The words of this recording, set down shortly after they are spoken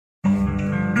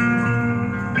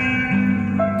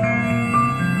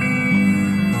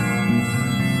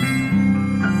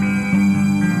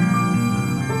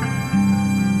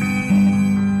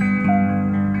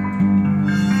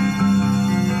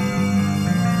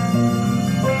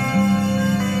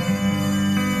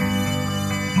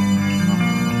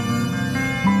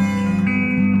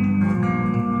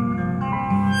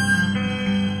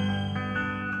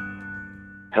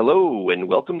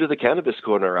welcome to the Cannabis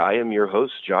Corner. I am your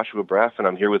host, Joshua Braff, and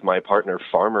I'm here with my partner,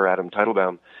 Farmer Adam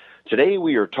Teitelbaum. Today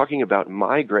we are talking about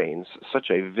migraines, such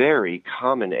a very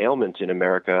common ailment in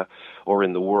America or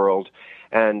in the world,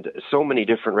 and so many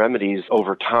different remedies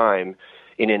over time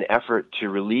in an effort to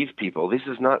relieve people. This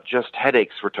is not just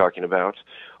headaches we're talking about,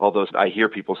 although I hear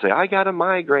people say, I got a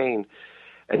migraine.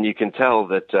 And you can tell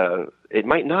that it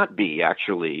might not be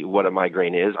actually what a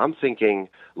migraine is. I'm thinking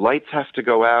lights have to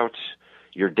go out,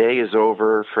 your day is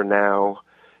over for now,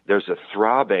 there's a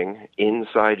throbbing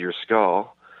inside your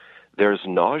skull, there's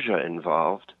nausea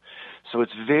involved. So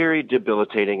it's very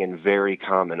debilitating and very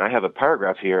common. I have a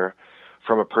paragraph here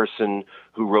from a person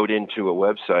who wrote into a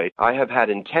website. I have had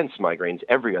intense migraines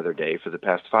every other day for the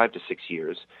past 5 to 6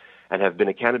 years and have been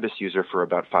a cannabis user for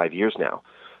about 5 years now.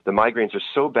 The migraines are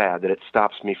so bad that it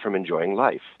stops me from enjoying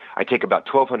life. I take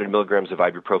about 1,200 milligrams of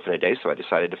ibuprofen a day, so I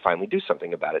decided to finally do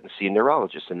something about it and see a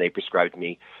neurologist, and they prescribed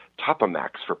me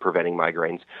Topamax for preventing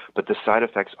migraines, but the side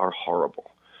effects are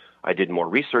horrible. I did more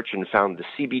research and found the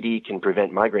CBD can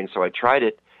prevent migraines, so I tried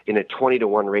it in a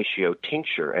 20-to-1 ratio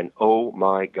tincture, and oh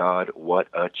my God, what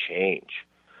a change.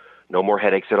 No more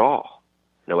headaches at all.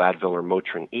 No Advil or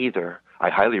Motrin either. I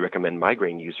highly recommend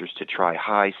migraine users to try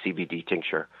high CBD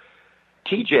tincture.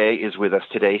 TJ is with us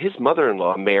today. His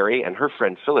mother-in-law, Mary, and her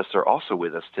friend Phyllis are also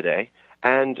with us today.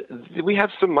 And we have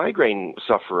some migraine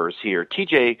sufferers here.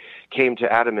 TJ came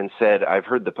to Adam and said, I've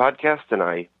heard the podcast, and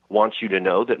I want you to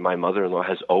know that my mother-in-law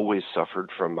has always suffered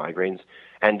from migraines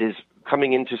and is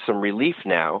coming into some relief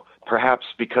now, perhaps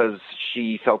because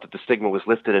she felt that the stigma was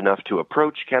lifted enough to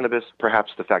approach cannabis.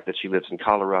 Perhaps the fact that she lives in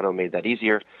Colorado made that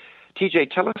easier.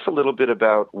 TJ, tell us a little bit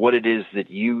about what it is that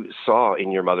you saw in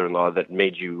your mother-in-law that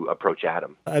made you approach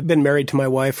Adam. I've been married to my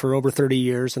wife for over 30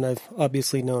 years, and I've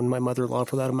obviously known my mother-in-law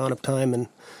for that amount of time. And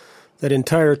that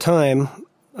entire time,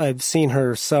 I've seen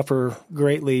her suffer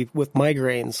greatly with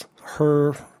migraines.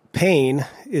 Her pain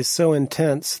is so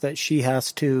intense that she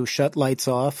has to shut lights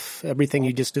off, everything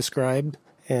you just described,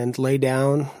 and lay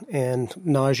down, and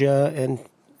nausea, and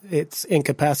it's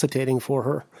incapacitating for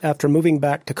her. After moving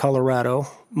back to Colorado,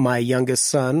 my youngest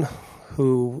son,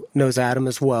 who knows Adam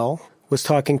as well, was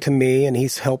talking to me, and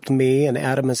he's helped me, and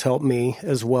Adam has helped me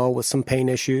as well with some pain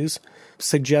issues.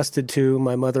 Suggested to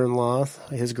my mother-in-law,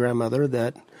 his grandmother,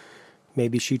 that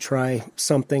maybe she try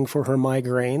something for her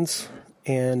migraines.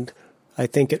 And I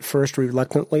think at first,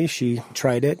 reluctantly, she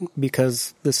tried it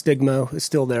because the stigma is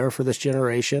still there for this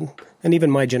generation, and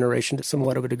even my generation to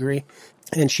somewhat of a degree.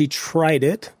 And she tried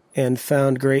it and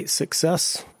found great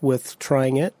success with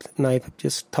trying it. And I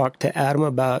just talked to Adam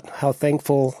about how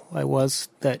thankful I was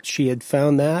that she had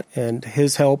found that, and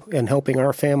his help in helping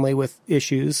our family with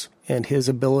issues, and his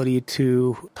ability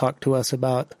to talk to us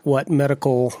about what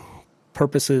medical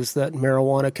purposes that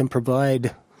marijuana can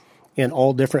provide in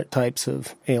all different types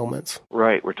of ailments.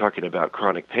 Right. We're talking about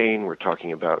chronic pain. We're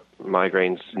talking about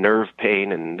migraines, nerve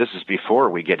pain, and this is before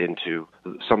we get into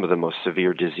some of the most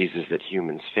severe diseases that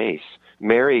humans face.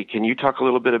 Mary, can you talk a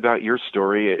little bit about your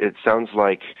story? It sounds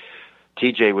like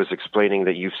TJ was explaining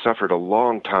that you've suffered a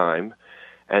long time,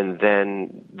 and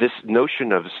then this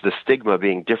notion of the stigma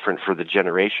being different for the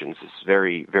generations is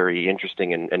very, very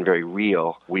interesting and very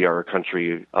real. We are a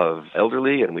country of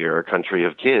elderly and we are a country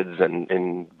of kids, and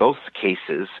in both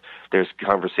cases, there's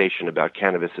conversation about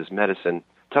cannabis as medicine.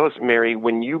 Tell us, Mary,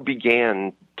 when you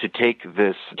began to take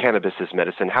this cannabis as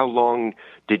medicine, how long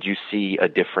did you see a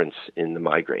difference in the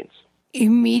migraines?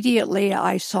 Immediately,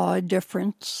 I saw a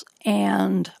difference,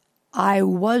 and I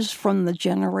was from the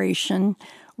generation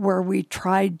where we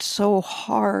tried so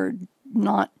hard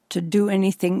not to do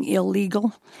anything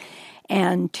illegal.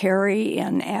 And Terry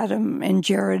and Adam and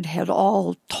Jared had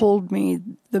all told me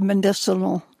the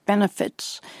medicinal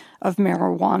benefits of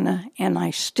marijuana, and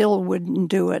I still wouldn't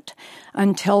do it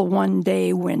until one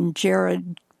day when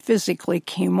Jared physically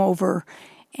came over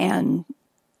and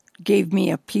gave me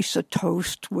a piece of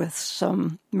toast with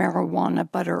some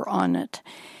marijuana butter on it.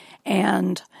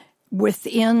 And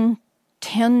within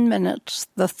 10 minutes,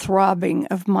 the throbbing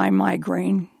of my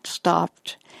migraine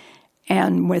stopped,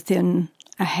 and within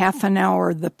a half an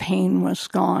hour, the pain was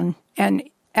gone. And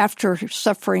after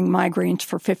suffering migraines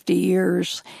for 50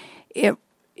 years, it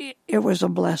was a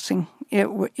blessing. It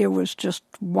was just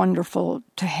wonderful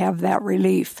to have that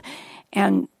relief.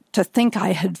 And to think I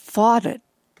had fought it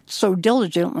so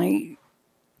diligently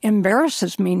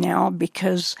embarrasses me now,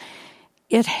 because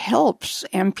it helps,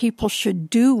 and people should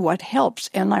do what helps.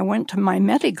 And I went to my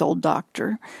medical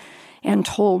doctor and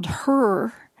told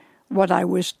her what I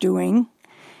was doing,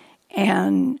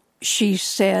 and she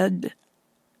said,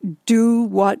 do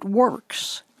what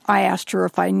works. I asked her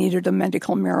if I needed a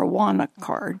medical marijuana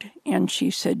card, and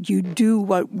she said, "You do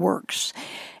what works."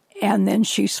 And then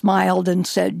she smiled and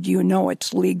said, "You know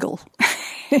it's legal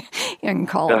in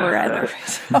Colorado."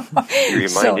 He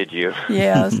reminded you.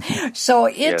 Yes. So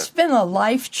it's been a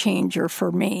life changer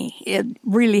for me. It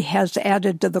really has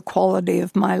added to the quality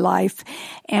of my life.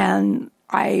 And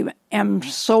I am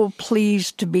so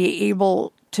pleased to be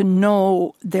able to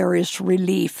know there is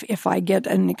relief if I get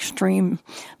an extreme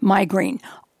migraine.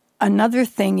 Another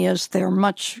thing is they're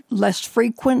much less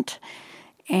frequent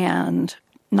and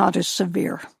not as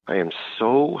severe. I am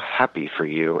so happy for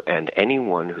you and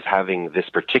anyone who's having this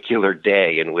particular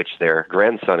day in which their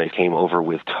grandson came over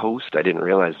with toast. I didn't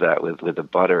realize that with the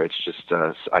butter. It's just,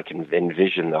 I can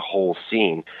envision the whole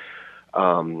scene.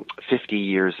 50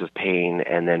 years of pain,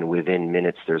 and then within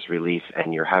minutes there's relief,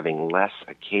 and you're having less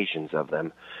occasions of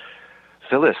them.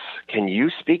 Phyllis, can you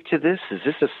speak to this? Is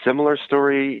this a similar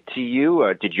story to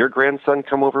you? Did your grandson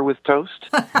come over with toast?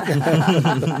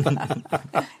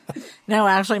 No,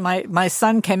 actually, my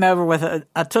son came over with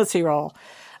a Tootsie Roll.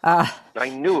 I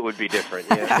knew it would be different.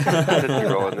 Yeah, Tootsie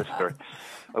Roll in this story.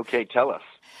 Okay, tell us.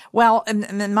 Well,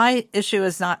 and my issue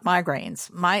is not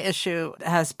migraines. My issue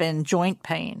has been joint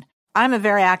pain. I'm a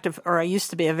very active, or I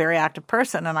used to be a very active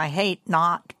person, and I hate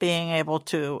not being able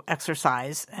to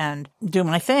exercise and do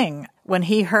my thing. When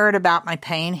he heard about my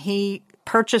pain, he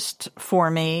purchased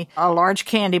for me a large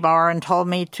candy bar and told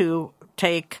me to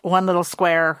take one little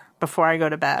square before I go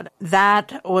to bed.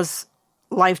 That was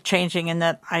life-changing in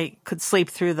that I could sleep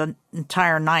through the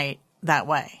entire night that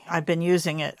way. I've been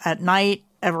using it at night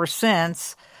ever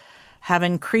since, have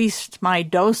increased my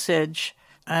dosage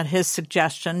at his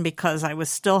suggestion because I was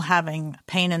still having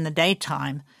pain in the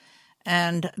daytime.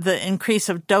 And the increase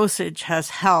of dosage has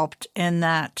helped in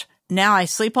that now I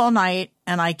sleep all night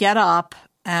and I get up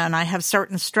and I have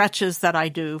certain stretches that I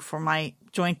do for my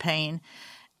joint pain.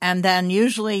 And then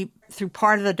usually through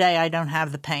part of the day, I don't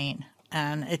have the pain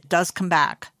and it does come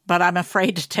back. But I'm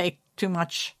afraid to take too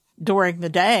much during the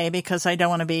day because I don't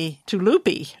want to be too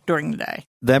loopy during the day.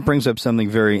 That brings up something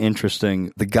very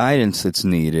interesting. The guidance that's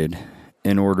needed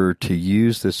in order to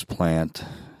use this plant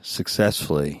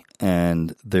successfully.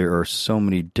 And there are so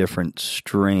many different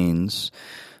strains,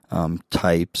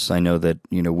 types. I know that,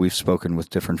 we've spoken with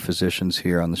different physicians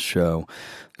here on the show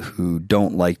who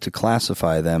don't like to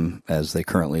classify them as they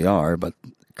currently are, but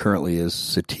currently is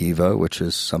sativa, which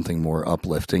is something more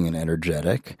uplifting and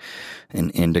energetic,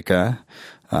 and indica,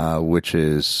 which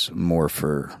is more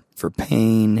for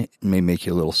pain. It may make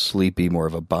you a little sleepy, more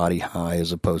of a body high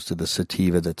as opposed to the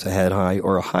sativa that's a head high,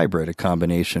 or a hybrid, a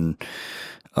combination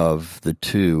of the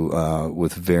two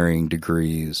with varying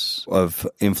degrees of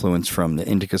influence from the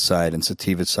indica side and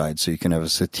sativa side. So you can have a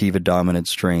sativa dominant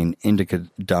strain, indica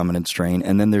dominant strain,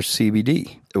 and then there's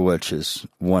CBD, which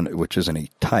isn't a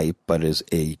type, but is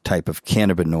a type of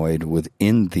cannabinoid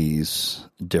within these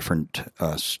different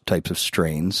types of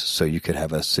strains. So you could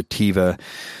have a sativa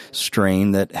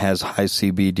strain that has high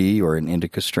CBD, or an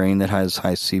indica strain that has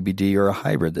high CBD, or a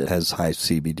hybrid that has high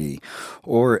CBD.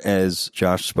 Or, as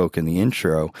Josh spoke in the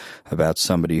intro about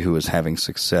somebody who is having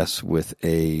success with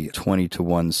a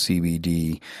 20-to-1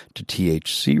 CBD to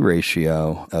THC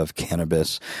ratio of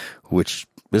cannabis, which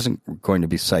isn't going to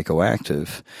be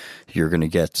psychoactive. You're going to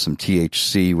get some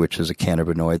THC, which is a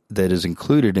cannabinoid that is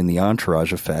included in the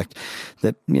entourage effect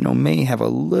that, may have a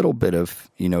little bit of,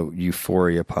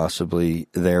 euphoria possibly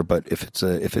there. But if it's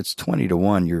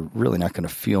 20-to-1, you're really not going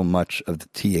to feel much of the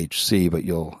THC, but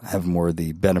you'll have more of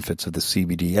the benefits of the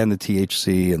CBD and the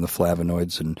THC and the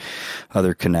flavonoids and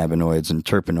other cannabinoids and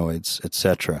terpenoids,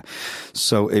 etc.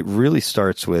 So it really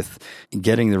starts with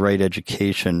getting the right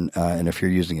education. And if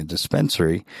you're using a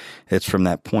dispensary, it's from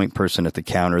that point person at the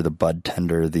counter, the bud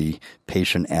tender, the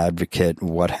patient advocate,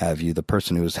 what have you. The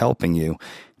person who is helping you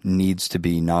needs to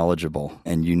be knowledgeable,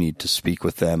 and you need to speak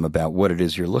with them about what it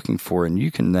is you're looking for, and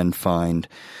you can then find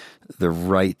the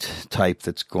right type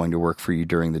that's going to work for you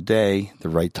during the day, the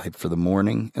right type for the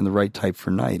morning, and the right type for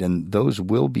night, and those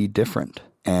will be different.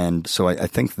 And so I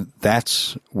think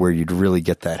that's where you'd really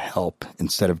get that help,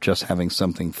 instead of just having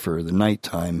something for the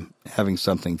nighttime, having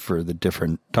something for the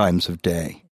different times of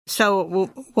day. So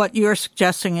what you're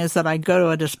suggesting is that I go to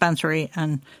a dispensary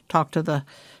and talk to the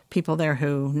people there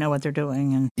who know what they're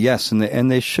doing. And yes, and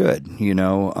they should.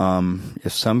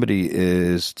 If somebody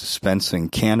is dispensing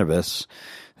cannabis,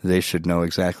 they should know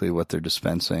exactly what they're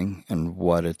dispensing and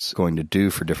what it's going to do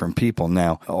for different people.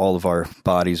 Now, all of our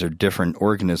bodies are different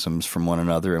organisms from one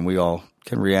another, and we all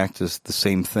can react to the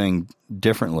same thing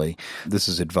differently. This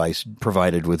is advice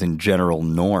provided within general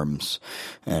norms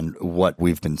and what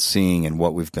we've been seeing and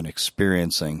what we've been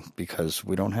experiencing, because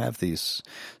we don't have these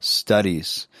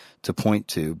studies to point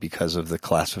to because of the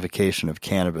classification of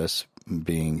cannabis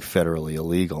being federally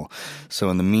illegal. So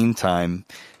in the meantime,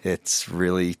 it's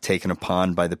really taken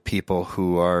upon by the people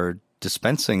who are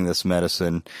dispensing this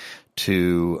medicine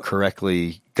to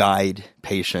correctly guide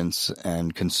patients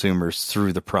and consumers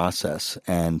through the process.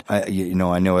 And I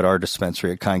know at our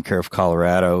dispensary at Kind Care of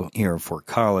Colorado here in Fort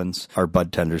Collins, our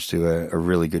bud tenders do a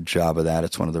really good job of that.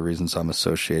 It's one of the reasons I'm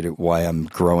associated, why I'm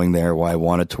growing there, why I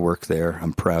wanted to work there.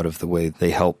 I'm proud of the way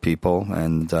they help people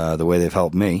and the way they've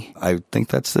helped me. I think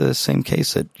that's the same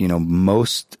case at,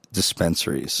 most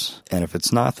dispensaries. And if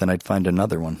it's not, then I'd find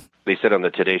another one. They said on the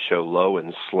Today Show, low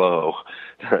and slow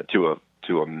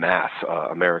to a mass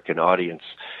American audience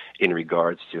in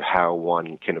regards to how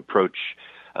one can approach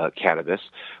cannabis.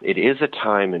 It is a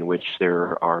time in which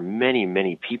there are many,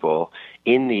 many people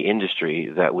in the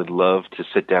industry that would love to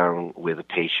sit down with a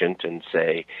patient and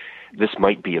say, this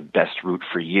might be a best route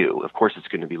for you. Of course, it's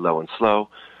going to be low and slow,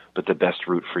 but the best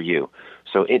route for you.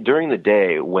 So during the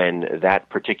day when that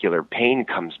particular pain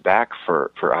comes back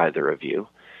for either of you,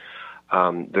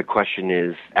 the question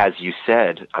is, as you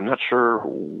said, I'm not sure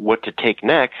what to take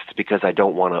next because I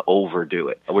don't want to overdo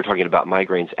it. We're talking about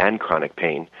migraines and chronic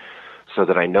pain, so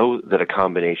that I know that a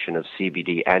combination of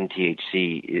CBD and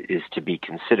THC is to be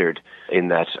considered, in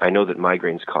that I know that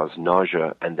migraines cause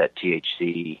nausea and that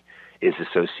THC is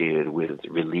associated with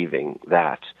relieving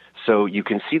that. So you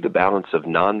can see the balance of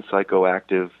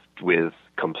non-psychoactive with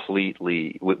a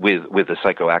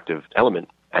psychoactive element,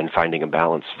 and finding a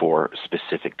balance for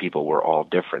specific people. We're all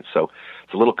different. So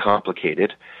it's a little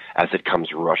complicated as it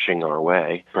comes rushing our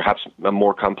way, perhaps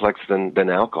more complex than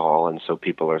alcohol. And so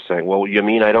people are saying, well, you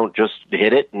mean I don't just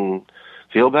hit it and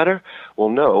feel better? Well,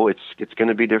 no, it's going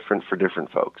to be different for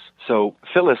different folks. So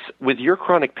Phyllis, with your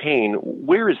chronic pain,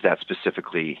 where is that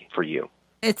specifically for you?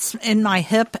 It's in my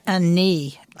hip and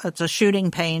knee. It's a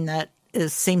shooting pain that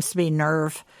seems to be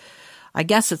nerve. I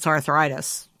guess it's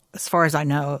arthritis. As far as I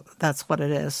know, that's what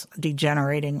it is,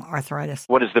 degenerating arthritis.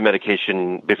 What is the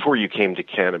medication? Before you came to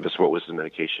cannabis, what was the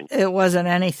medication? It wasn't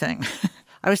anything.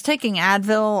 I was taking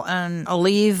Advil and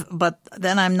Aleve, but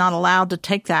then I'm not allowed to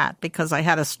take that because I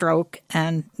had a stroke,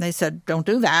 and they said, don't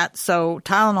do that. So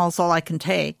Tylenol's all I can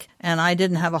take, and I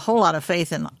didn't have a whole lot of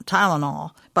faith in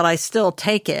Tylenol, but I still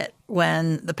take it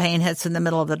when the pain hits in the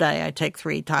middle of the day. I take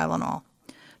 3 Tylenol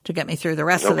to get me through the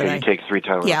rest of the day. Okay, you take 3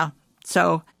 Tylenol. Yeah.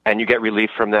 So, and you get relief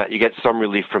from that? You get some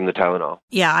relief from the Tylenol?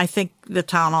 Yeah, I think the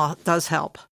Tylenol does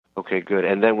help. Okay, good.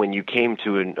 And then when you came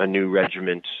to a new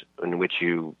regimen in which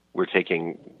you were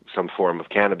taking some form of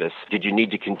cannabis, did you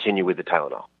need to continue with the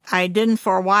Tylenol? I didn't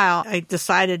for a while. I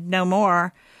decided no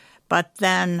more. But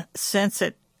then since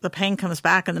the pain comes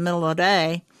back in the middle of the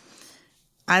day,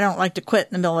 I don't like to quit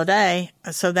in the middle of the day.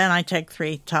 So then I take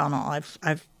 3 Tylenol.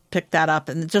 I've picked that up,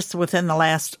 and just within the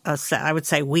last, I would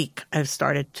say, week, I've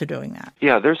started to doing that.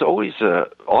 Yeah, there's always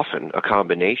often a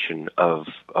combination of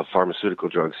pharmaceutical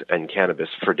drugs and cannabis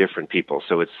for different people.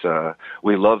 So it's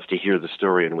we love to hear the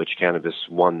story in which cannabis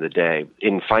won the day.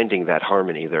 In finding that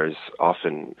harmony, there's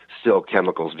often still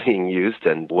chemicals being used,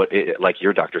 and like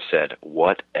your doctor said,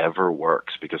 whatever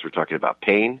works, because we're talking about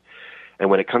pain. And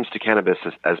when it comes to cannabis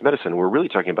as medicine, we're really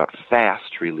talking about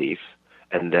fast relief,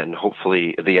 and then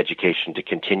hopefully the education to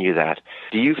continue that.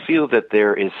 Do you feel that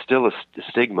there is still a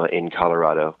stigma in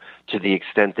Colorado to the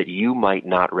extent that you might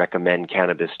not recommend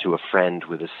cannabis to a friend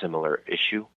with a similar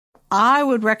issue? I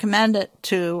would recommend it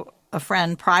to a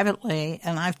friend privately,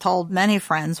 and I've told many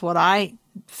friends what I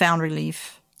found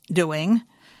relief doing,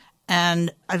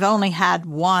 and I've only had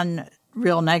one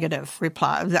real negative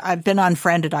reply. I've been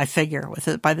unfriended, I figure,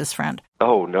 by this friend.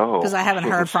 Oh, no. Because I haven't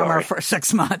heard from her for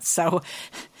 6 months, so...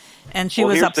 And she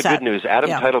was upset. Here's the good news. Adam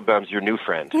Teitelbaum's your new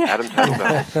friend. Adam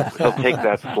Teitelbaum. He'll take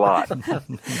that slot.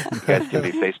 You guys can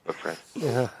be Facebook friends.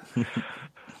 Yeah.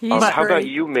 How about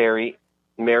you, Mary?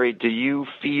 Mary, do you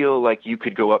feel like you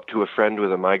could go up to a friend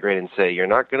with a migraine and say, you're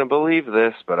not going to believe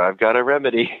this, but I've got a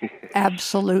remedy?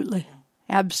 Absolutely.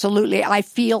 Absolutely. I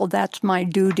feel that's my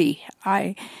duty.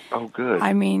 Oh, good.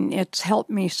 I mean, it's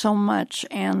helped me so much,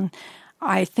 and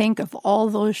I think of all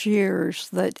those years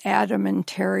that Adam and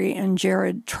Terry and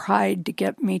Jared tried to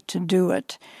get me to do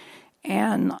it,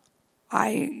 and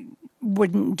I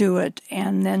wouldn't do it,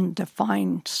 and then to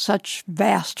find such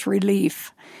vast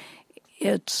relief,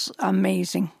 it's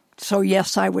amazing. So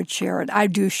yes, I would share it. I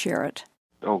do share it.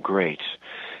 Oh, great.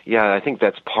 Yeah, I think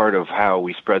that's part of how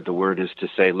we spread the word, is to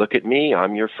say, look at me,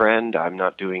 I'm your friend, I'm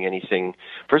not doing anything.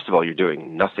 First of all, you're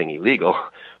doing nothing illegal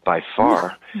by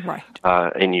far Right.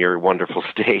 In your wonderful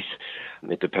state.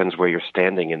 It depends where you're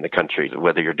standing in the country,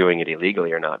 whether you're doing it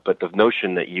illegally or not. But the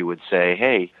notion that you would say,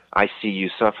 hey, I see you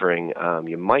suffering,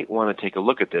 you might want to take a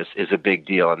look at this, is a big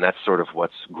deal, and that's sort of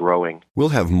what's growing. We'll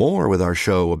have more with our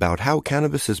show about how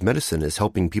cannabis as medicine is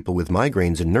helping people with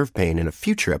migraines and nerve pain in a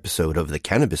future episode of The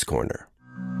Cannabis Corner.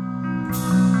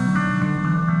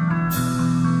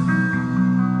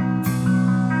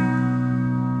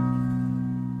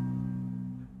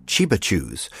 Chiba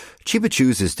Chews. Chiba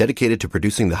Chews is dedicated to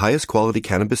producing the highest quality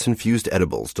cannabis-infused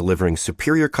edibles, delivering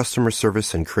superior customer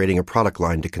service and creating a product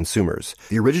line to consumers.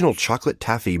 The original chocolate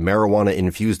taffy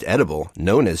marijuana-infused edible,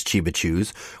 known as Chiba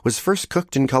Chews, was first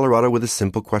cooked in Colorado with a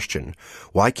simple question: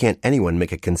 why can't anyone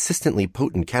make a consistently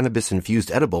potent cannabis-infused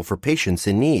edible for patients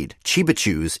in need? Chiba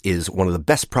Chews is one of the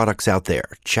best products out there.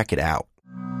 Check it out.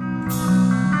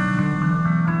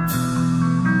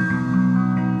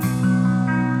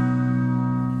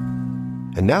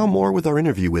 And now more with our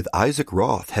interview with Isaac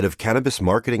Roth, head of cannabis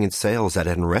marketing and sales at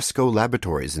Anresco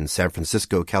Laboratories in San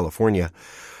Francisco, California.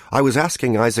 I was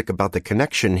asking Isaac about the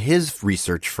connection his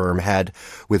research firm had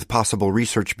with possible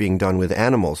research being done with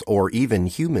animals or even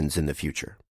humans in the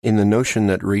future. In the notion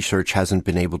that research hasn't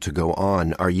been able to go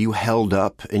on, are you held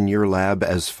up in your lab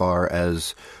as far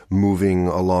as moving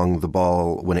along the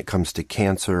ball when it comes to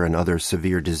cancer and other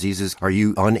severe diseases? Are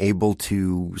you unable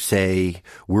to say,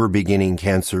 we're beginning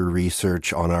cancer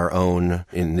research on our own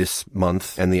in this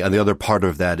month? And the other part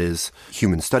of that is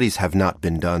human studies have not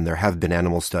been done. There have been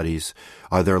animal studies.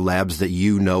 Are there labs that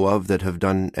you know of that have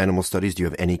done animal studies? Do you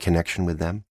have any connection with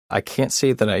them? I can't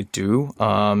say that I do.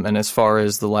 And as far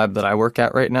as the lab that I work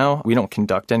at right now, we don't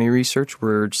conduct any research.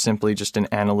 We're simply just an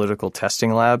analytical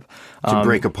testing lab. To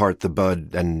break apart the bud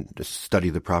and study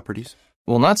the properties?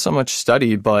 Well, not so much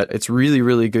study, but it's really,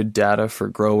 really good data for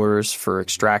growers, for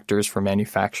extractors, for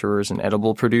manufacturers, and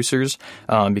edible producers,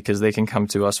 because they can come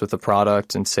to us with a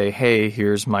product and say, hey,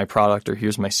 here's my product, or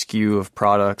here's my SKU of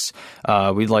products.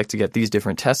 We'd like to get these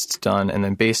different tests done. And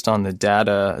then based on the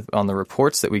data, on the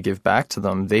reports that we give back to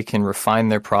them, they can refine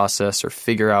their process or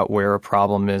figure out where a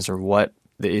problem is or what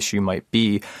the issue might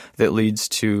be that leads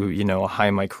to, a high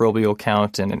microbial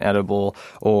count in an edible,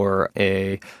 or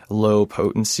a low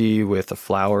potency with a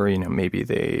flower. Maybe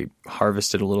they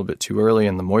harvested a little bit too early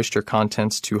and the moisture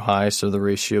content's too high, so the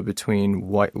ratio between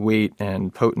weight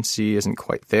and potency isn't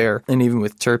quite there. And even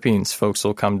with terpenes, folks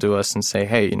will come to us and say,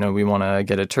 hey, we want to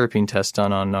get a terpene test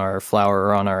done on our flower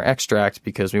or on our extract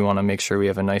because we want to make sure we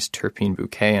have a nice terpene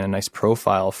bouquet and a nice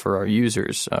profile for our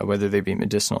users, whether they be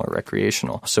medicinal or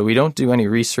recreational. So we don't do any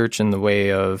research in the way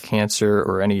of cancer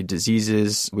or any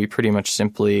diseases. We pretty much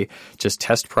simply just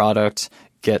test product,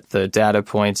 get the data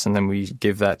points, and then we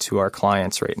give that to our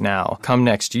clients right now. Come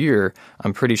next year,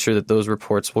 I'm pretty sure that those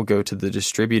reports will go to the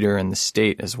distributor in the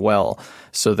state as well,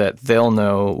 so that they'll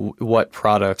know what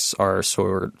products are,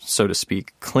 so to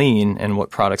speak, clean and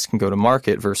what products can go to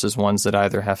market versus ones that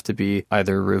either have to be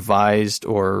either revised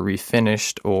or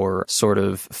refinished or sort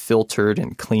of filtered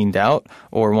and cleaned out,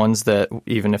 or ones that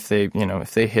even if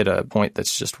they hit a point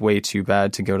that's just way too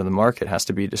bad to go to the market, has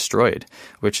to be destroyed,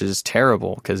 which is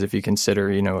terrible because if you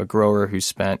consider a grower who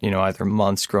spent, either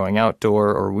months growing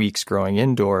outdoor or weeks growing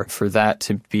indoor, for that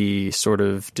to be sort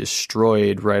of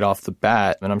destroyed right off the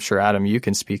bat. And I'm sure, Adam, you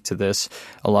can speak to this.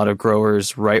 A lot of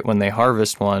growers, right when they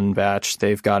harvest one batch,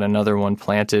 they've got another one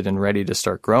planted and ready to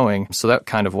start growing. So that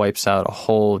kind of wipes out a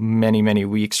whole many, many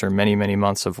weeks or many, many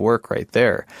months of work right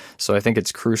there. So I think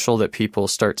it's crucial that people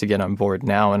start to get on board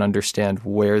now and understand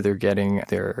where they're getting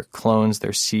their clones,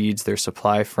 their seeds, their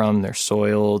supply from, their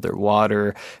soil, their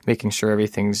water, making sure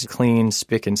everything's clean,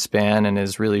 spick and span, and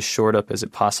as really shored up as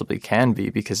it possibly can be,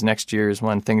 because next year is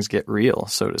when things get real,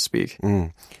 so to speak.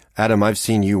 Adam, I've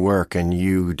seen you work, and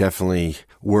you definitely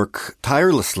work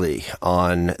tirelessly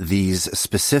on these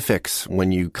specifics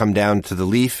when you come down to the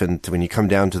leaf and when you come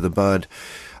down to the bud.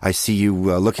 I see you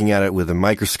looking at it with a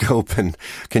microscope, and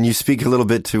can you speak a little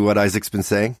bit to what Isaac's been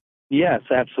saying? Yes,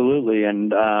 absolutely.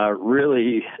 And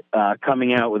really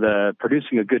coming out with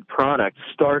producing a good product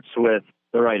starts with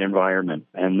the right environment.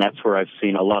 And that's where I've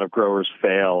seen a lot of growers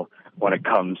fail when it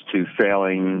comes to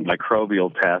failing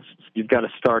microbial tests. You've got to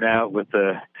start out with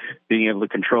being able to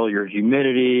control your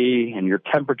humidity and your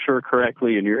temperature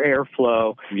correctly and your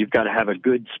airflow. You've got to have a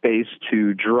good space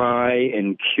to dry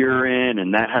and cure in,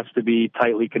 and that has to be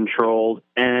tightly controlled.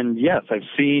 And yes, I've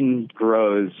seen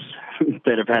grows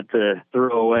that have had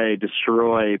to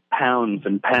destroy pounds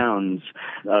and pounds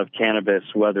of cannabis,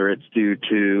 whether it's due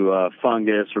to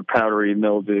fungus or powdery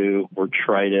mildew or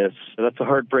botrytis. That's a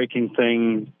heartbreaking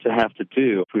thing to have to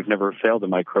do. We've never failed a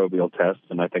microbial test,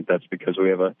 and I think that's because we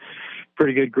have a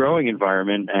pretty good growing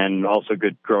environment and also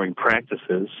good growing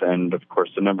practices. And of course,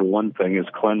 the number one thing is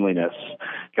cleanliness.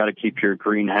 Got to keep your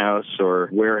greenhouse or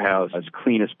warehouse as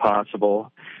clean as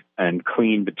possible and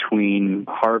clean between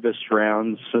harvest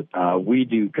rounds. We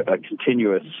do a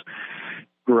continuous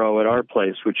grow at our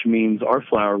place, which means our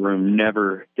flower room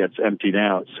never gets emptied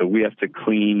out. So we have to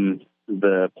clean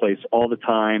the place all the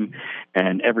time,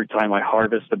 and every time I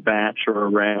harvest a batch or a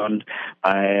round,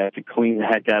 I have to clean the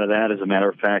heck out of that. As a matter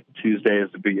of fact, Tuesday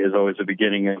is always the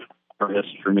beginning of harvest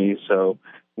for me. So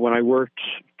when I worked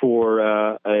for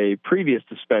a previous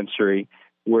dispensary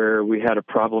where we had a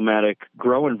problematic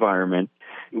grow environment,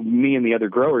 me and the other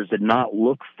growers did not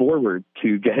look forward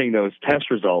to getting those test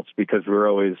results because we were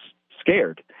always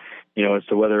scared, as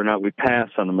to whether or not we pass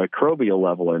on the microbial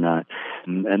level or not.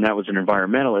 And that was an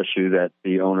environmental issue that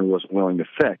the owner wasn't willing to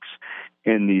fix.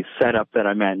 In the setup that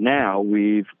I'm at now,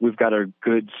 we've got a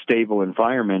good, stable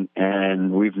environment,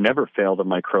 and we've never failed a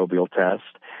microbial test.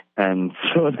 And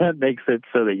so that makes it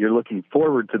so that you're looking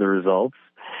forward to the results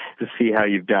to see how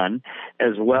you've done,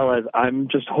 as well as I'm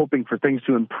just hoping for things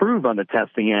to improve on the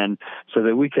testing end so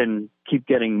that we can keep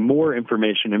getting more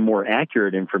information and more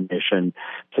accurate information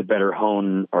to better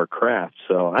hone our craft.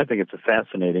 So I think it's a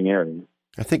fascinating area.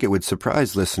 I think it would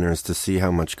surprise listeners to see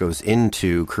how much goes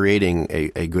into creating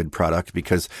a good product,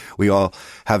 because we all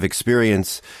have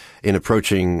experience in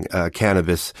approaching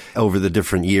cannabis over the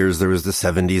different years. There was the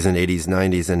 70s and 80s,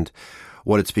 90s, and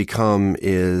what it's become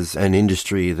is an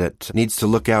industry that needs to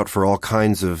look out for all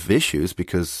kinds of issues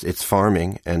because it's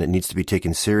farming and it needs to be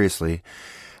taken seriously.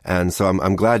 And so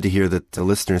I'm glad to hear that the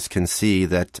listeners can see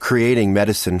that creating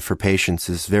medicine for patients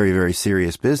is very, very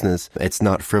serious business. It's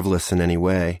not frivolous in any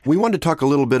way. We wanted to talk a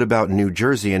little bit about New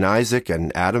Jersey, and Isaac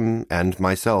and Adam and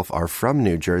myself are from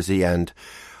New Jersey, and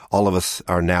all of us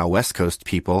are now West Coast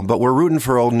people, but we're rooting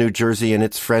for old New Jersey and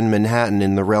its friend Manhattan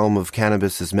in the realm of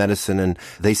cannabis as medicine, and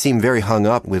they seem very hung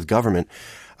up with government.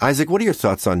 Isaac, what are your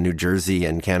thoughts on New Jersey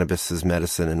and cannabis as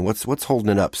medicine, and what's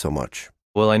holding it up so much?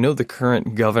 Well, I know the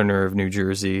current governor of New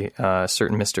Jersey,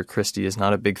 certain Mr. Christie, is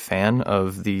not a big fan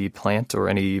of the plant or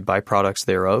any byproducts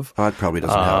thereof. It probably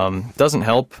doesn't help. Doesn't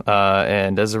help.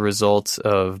 And as a result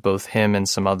of both him and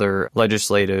some other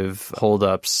legislative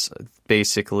holdups,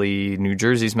 basically New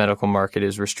Jersey's medical market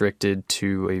is restricted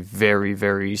to a very,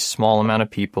 very small amount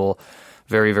of people,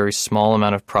 very, very small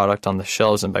amount of product on the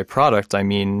shelves. And by product, I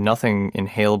mean nothing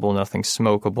inhalable, nothing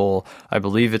smokable. I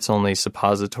believe it's only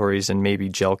suppositories and maybe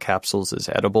gel capsules as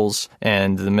edibles.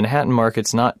 And the Manhattan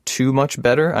market's not too much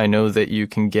better. I know that you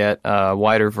can get a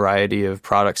wider variety of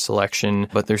product selection,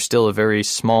 but there's still a very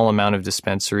small amount of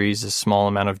dispensaries, a small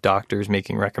amount of doctors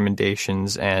making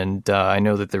recommendations. And I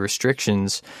know that the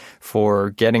restrictions for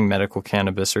getting medical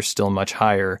cannabis are still much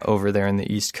higher over there in the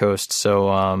East Coast. So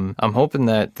I'm hoping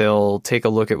that they'll take a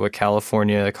look at what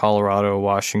California, Colorado,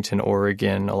 Washington,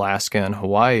 Oregon, Alaska, and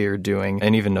Hawaii are doing,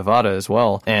 and even Nevada as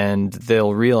well. And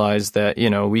they'll realize that,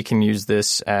 we can use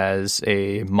this as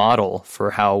a model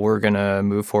for how we're going to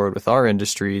move forward with our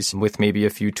industries, with maybe a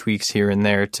few tweaks here and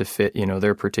there to fit,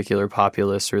 their particular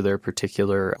populace or their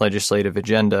particular legislative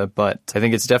agenda. But I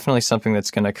think it's definitely something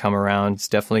that's going to come around. It's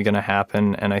definitely going to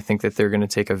happen. And I think that they're going to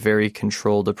take a very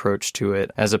controlled approach to it,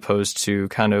 as opposed to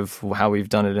kind of how we've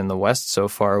done it in the West so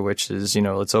far, which is,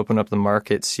 let's open up the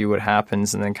market, see what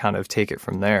happens, and then kind of take it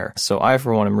from there. So I,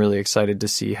 for one, am really excited to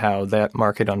see how that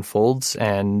market unfolds,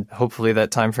 and hopefully that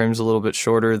time frame is a little bit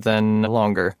shorter than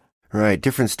longer. Right.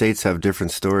 Different states have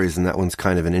different stories, and that one's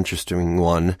kind of an interesting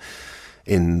one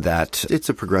in that it's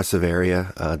a progressive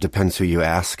area. Depends who you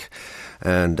ask.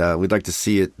 And we'd like to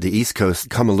see the East Coast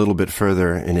come a little bit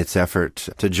further in its effort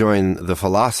to join the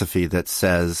philosophy that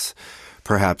says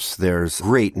perhaps there's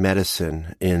great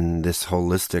medicine in this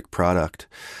holistic product.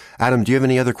 Adam, do you have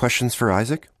any other questions for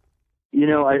Isaac?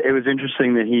 It was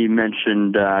interesting that he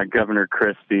mentioned Governor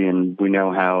Christie, and we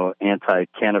know how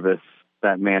anti-cannabis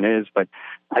that man is, but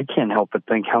I can't help but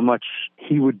think how much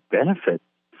he would benefit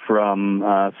from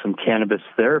some cannabis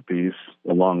therapies,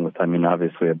 along with,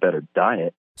 obviously a better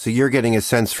diet. So you're getting a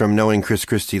sense from knowing Chris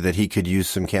Christie that he could use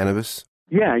some cannabis?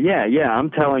 Yeah. I'm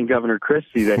telling Governor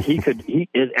Christie that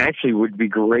it actually would be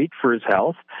great for his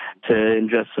health to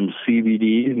ingest some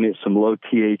CBD, some low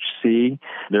THC.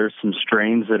 There's some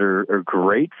strains that are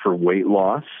great for weight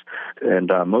loss, and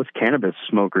most cannabis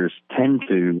smokers tend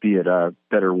to be at a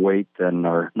better weight than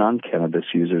our non-cannabis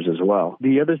users as well.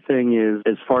 The other thing is,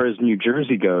 as far as New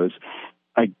Jersey goes,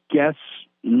 I guess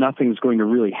nothing's going to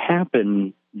really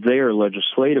happen there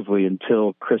legislatively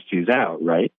until Christie's out,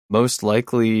 right? Most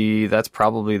likely, that's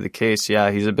probably the case. Yeah,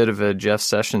 he's a bit of a Jeff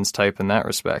Sessions type in that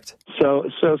respect. So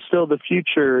still the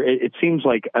future, it seems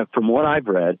like, from what I've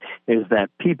read, is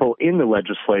that people in the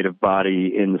legislative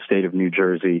body in the state of New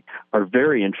Jersey are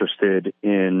very interested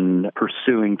in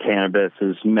pursuing cannabis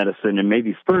as medicine, and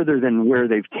maybe further than where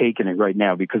they've taken it right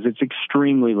now, because it's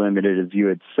extremely limited, as you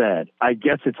had said. I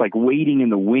guess it's like waiting in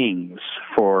the wings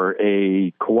for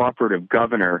a cooperative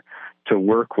governor to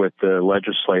work with the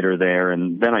legislator there,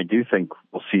 and then I do think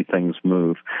we'll see things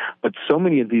move. But so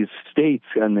many of these states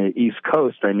on the East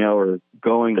Coast, I know, are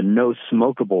going the no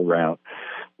smokable route,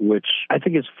 which I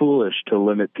think is foolish to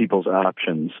limit people's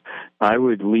options. I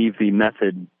would leave the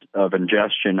method of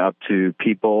ingestion up to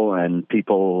people and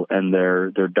their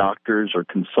doctors or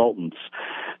consultants.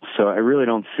 So I really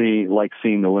don't like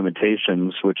seeing the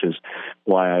limitations, which is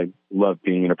why I love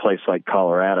being in a place like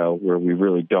Colorado, where we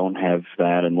really don't have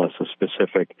that unless a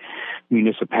specific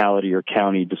municipality or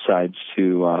county decides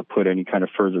to put any kind of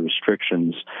further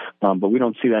restrictions. But we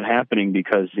don't see that happening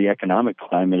because the economic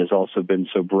climate has also been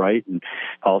so bright. And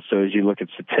also, as you look at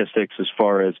statistics as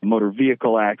far as motor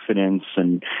vehicle accidents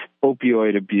and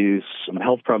opioid abuse and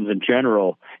health problems in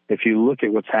general, if you look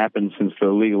at what's happened since the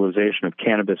legalization of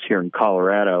cannabis here in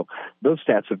Colorado, those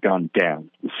stats have gone down.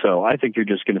 So I think you're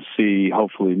just going to see,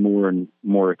 hopefully, more and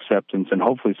more acceptance, and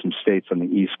hopefully some states on the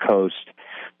East Coast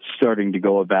starting to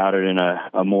go about it in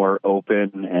a more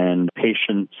open and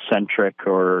patient-centric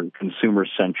or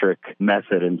consumer-centric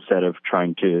method instead of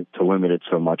trying to limit it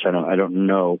so much. I don't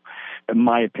know.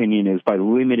 My opinion is, by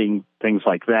limiting things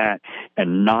like that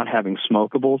and not having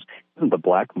smokables, isn't the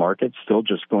black market still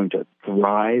just going to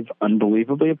thrive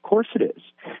unbelievably? Of course it is.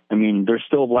 I mean, there's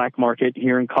still a black market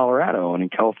here in Colorado and in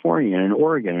California and in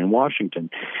Oregon and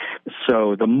Washington.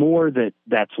 So the more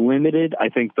that's limited, I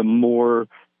think the more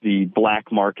the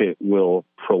black market will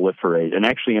proliferate and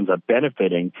actually ends up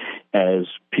benefiting as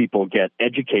people get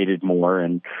educated more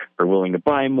and are willing to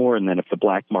buy more. And then if the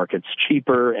black market's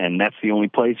cheaper and that's the only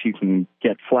place you can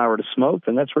get flower to smoke,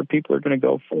 then that's where people are going to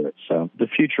go for it. So the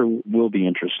future will be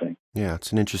interesting. Yeah,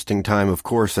 it's an interesting time, of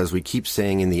course, as we keep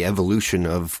saying, in the evolution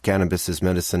of cannabis as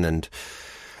medicine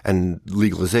and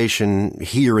legalization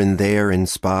here and there in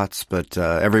spots. But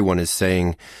everyone is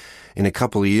saying, in a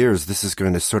couple of years, this is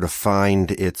going to sort of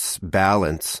find its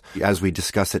balance. As we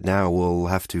discuss it now, we'll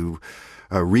have to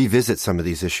revisit some of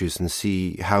these issues and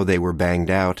see how they were banged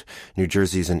out. New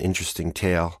Jersey is an interesting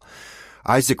tale.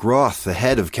 Isaac Roth, the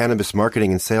head of cannabis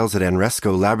marketing and sales at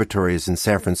Anresco Laboratories in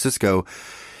San Francisco,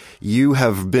 you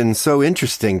have been so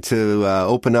interesting to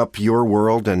open up your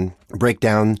world and break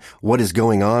down what is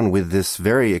going on with this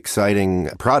very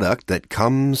exciting product that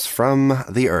comes from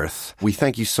the earth. We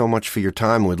thank you so much for your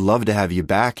time. We'd love to have you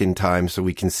back in time so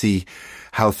we can see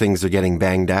how things are getting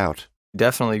banged out.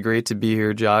 Definitely great to be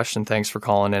here, Josh, and thanks for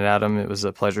calling in, Adam. It was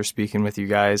a pleasure speaking with you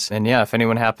guys. And yeah, if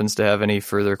anyone happens to have any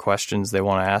further questions they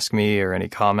want to ask me or any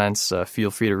comments,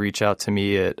 feel free to reach out to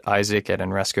me at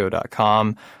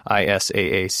isaac@anresco.com,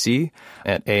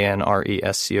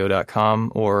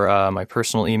 isaac@anresco.com, or my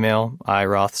personal email,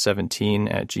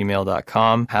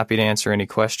 iroth17@gmail.com. Happy to answer any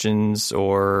questions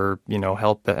or,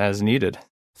 help as needed.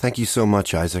 Thank you so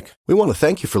much, Isaac. We want to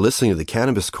thank you for listening to the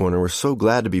Cannabis Corner. We're so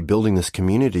glad to be building this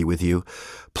community with you.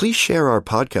 Please share our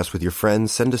podcast with your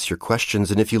friends, send us your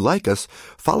questions, and if you like us,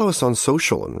 follow us on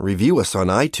social and review us on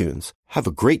iTunes. Have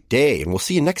a great day, and we'll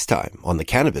see you next time on the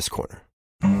Cannabis Corner.